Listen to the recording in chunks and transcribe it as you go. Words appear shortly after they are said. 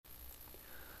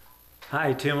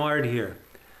Hi, Tim Ard here.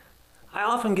 I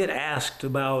often get asked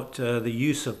about the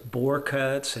use of bore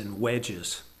cuts and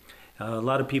wedges. A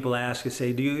lot of people ask and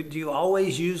say, do you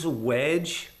always use a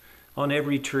wedge on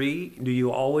every tree? Do you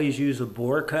always use a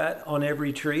bore cut on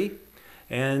every tree?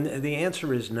 And the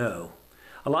answer is no.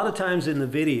 A lot of times in the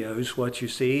videos, what you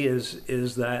see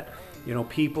is that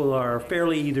people are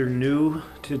fairly either new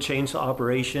to chainsaw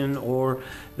operation or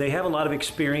they have a lot of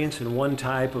experience in one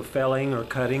type of felling or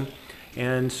cutting.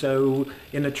 And so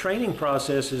in the training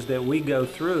processes that we go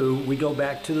through, we go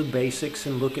back to the basics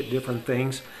and look at different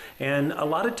things. And a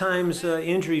lot of times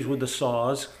injuries with the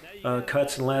saws,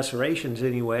 cuts and lacerations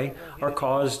anyway, are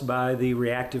caused by the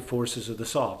reactive forces of the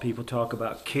saw. People talk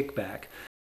about kickback.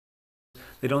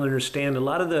 They don't understand a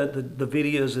lot of the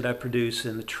videos that I produce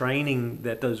and the training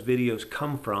that those videos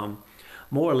come from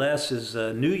more or less is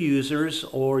new users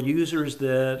or users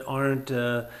that aren't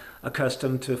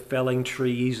accustomed to felling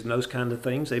trees and those kind of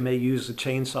things. They may use a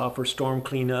chainsaw for storm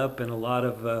cleanup and a lot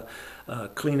of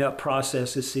cleanup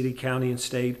processes, city, county, and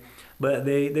state, but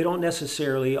they don't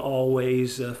necessarily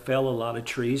always fell a lot of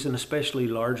trees, and especially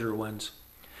larger ones.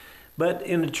 But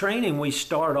in the training, we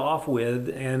start off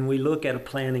with and we look at a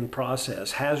planning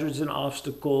process, hazards and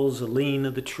obstacles, the lean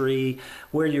of the tree,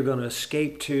 where you're going to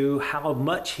escape to, how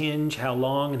much hinge, how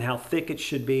long and how thick it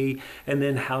should be, and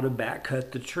then how to back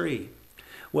cut the tree.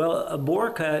 Well, a bore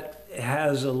cut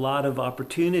has a lot of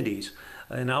opportunities.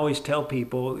 And I always tell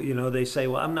people, they say,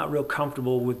 well, I'm not real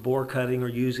comfortable with bore cutting or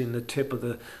using the tip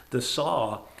of the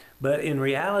saw. But in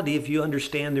reality, if you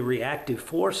understand the reactive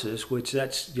forces, which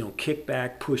that's, kick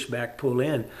back, push back, pull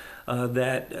in,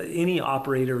 that any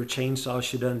operator of chainsaw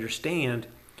should understand,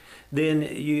 then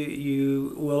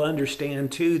you will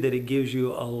understand too that it gives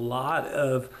you a lot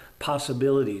of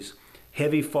possibilities.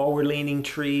 Heavy forward-leaning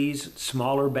trees,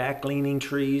 smaller back-leaning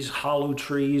trees, hollow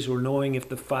trees, or knowing if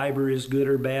the fiber is good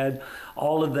or bad,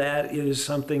 all of that is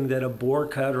something that a bore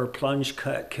cut or plunge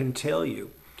cut can tell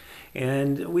you.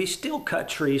 And we still cut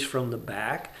trees from the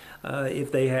back if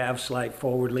they have slight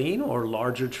forward lean, or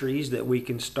larger trees that we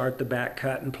can start the back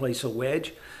cut and place a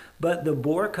wedge. But the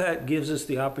bore cut gives us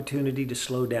the opportunity to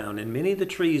slow down. And many of the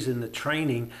trees in the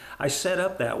training, I set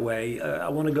up that way. I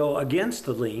want to go against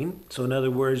the lean. So in other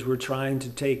words, we're trying to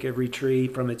take every tree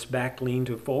from its back lean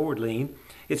to forward lean.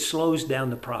 It slows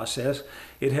down the process.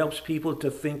 It helps people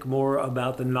to think more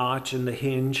about the notch and the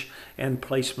hinge and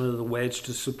placement of the wedge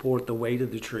to support the weight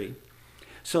of the tree.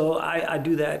 So I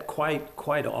do that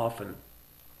quite often.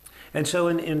 And so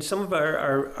in some of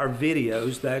our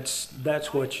videos,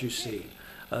 that's what you see.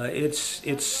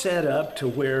 It's set up to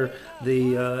where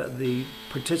the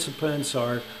participants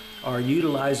are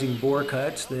utilizing bore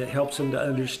cuts that helps them to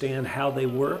understand how they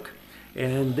work.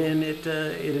 And then it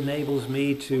enables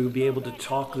me to be able to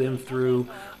talk them through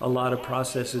a lot of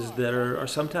processes that are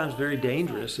sometimes very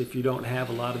dangerous if you don't have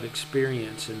a lot of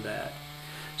experience in that.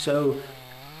 So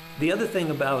the other thing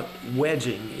about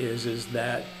wedging is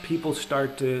that people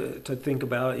start to think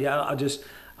about, yeah,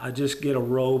 I'll just get a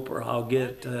rope or I'll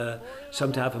get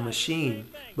some type of machine.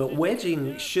 But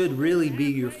wedging should really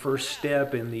be your first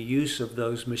step in the use of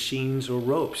those machines or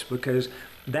ropes, because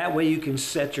that way you can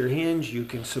set your hinge, you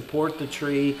can support the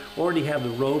tree, already have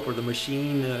the rope or the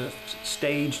machine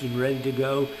staged and ready to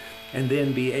go, and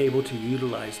then be able to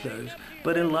utilize those.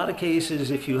 But in a lot of cases,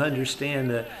 if you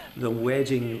understand the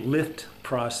wedging lift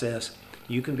process,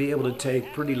 you can be able to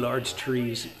take pretty large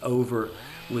trees over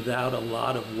without a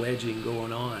lot of wedging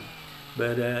going on.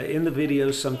 But in the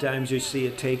videos, sometimes you see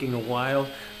it taking a while,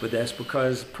 but that's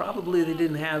because probably they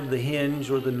didn't have the hinge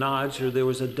or the notch, or there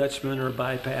was a Dutchman or a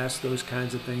bypass, those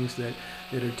kinds of things that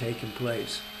are taking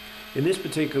place. In this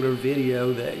particular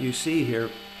video that you see here,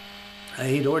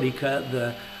 he'd already cut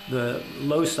the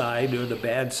low side, or the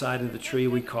bad side of the tree,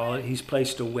 we call it. He's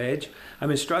placed a wedge.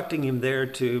 I'm instructing him there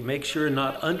to make sure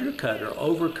not undercut or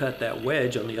overcut that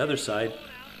wedge on the other side,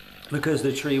 because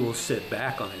the tree will sit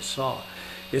back on his saw.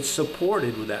 It's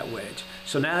supported with that wedge.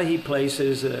 So now he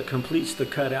places, completes the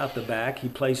cut out the back, he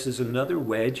places another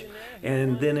wedge,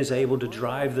 and then is able to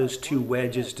drive those two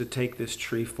wedges to take this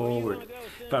tree forward.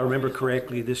 If I remember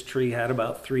correctly, this tree had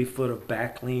about 3 foot of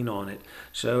back lean on it.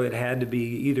 So it had to be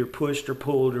either pushed or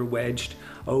pulled or wedged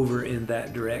over in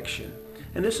that direction.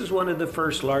 And this is one of the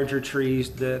first larger trees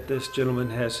that this gentleman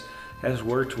has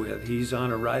worked with. He's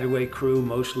on a right-of-way crew,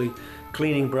 mostly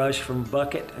cleaning brush from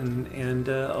bucket and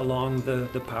along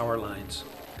the power lines.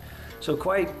 So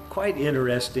quite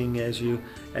interesting as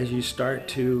you start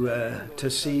to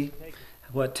see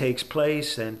what takes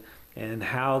place and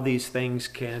how these things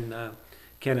can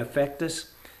affect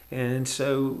us. And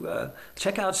so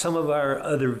check out some of our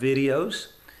other videos.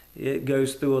 It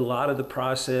goes through a lot of the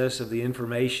process of the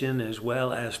information, as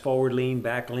well as forward lean,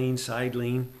 back lean, side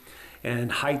lean,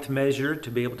 and height measure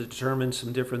to be able to determine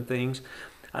some different things.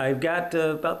 I've got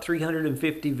about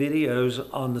 350 videos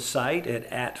on the site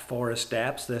at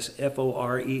Forestapps. That's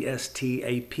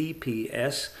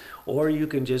Forestapps, or you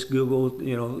can just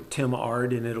Google, Tim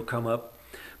Ard, and it'll come up.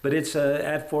 But it's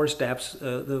at Forestapps,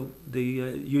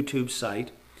 the YouTube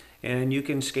site, and you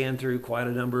can scan through quite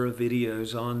a number of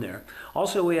videos on there.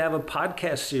 Also, we have a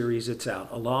podcast series that's out,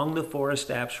 Along the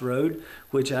Forestapps Road,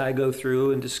 which I go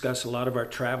through and discuss a lot of our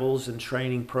travels and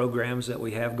training programs that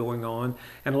we have going on,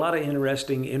 and a lot of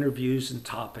interesting interviews and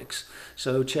topics.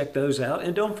 So check those out,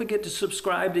 and don't forget to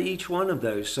subscribe to each one of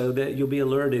those so that you'll be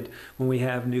alerted when we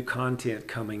have new content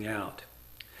coming out.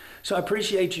 So I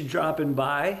appreciate you dropping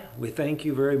by. We thank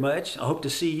you very much. I hope to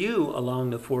see you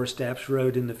along the Forestapps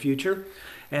Road in the future.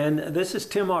 And this is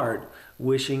Tim Ard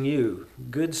wishing you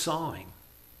good sawing.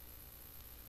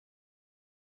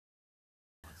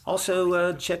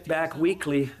 Also, check back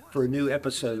weekly for new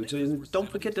episodes. And don't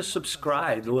forget to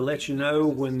subscribe. We'll let you know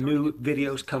when new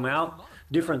videos come out,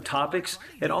 different topics.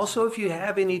 And also, if you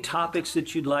have any topics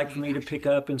that you'd like for me to pick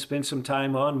up and spend some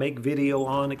time on, make video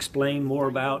on, explain more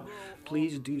about,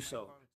 please do so.